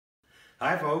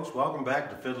Hi folks, welcome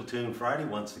back to Fiddle Tune Friday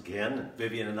once again.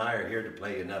 Vivian and I are here to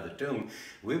play another tune.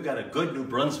 We've got a good New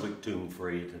Brunswick tune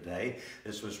for you today.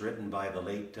 This was written by the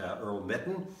late Earl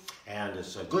Mitton, and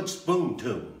it's a good spoon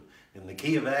tune in the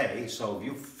key of A. So if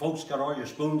you folks got all your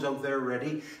spoons out there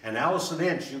ready, and Allison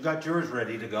Inch, you got yours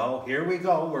ready to go. Here we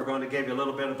go. We're going to give you a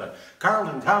little bit of the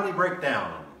Carleton County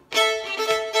breakdown.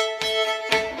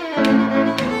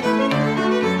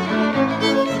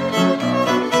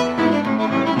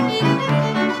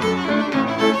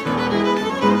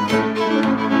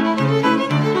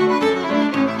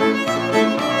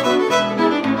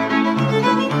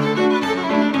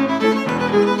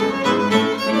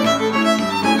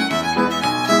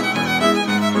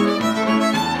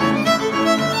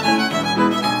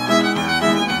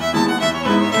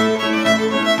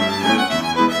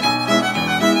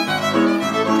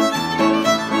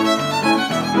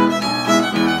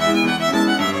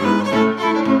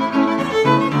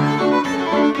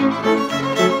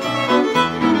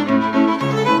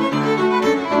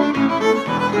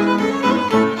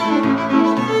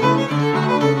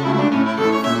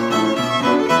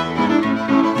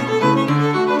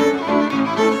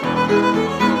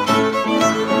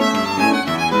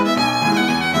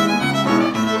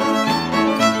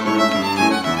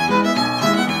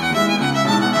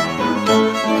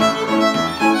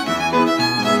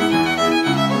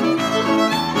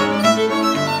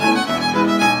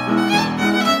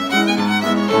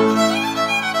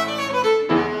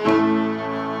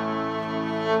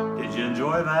 Did you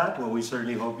enjoy that? Well, we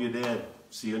certainly hope you did.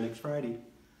 See you next Friday.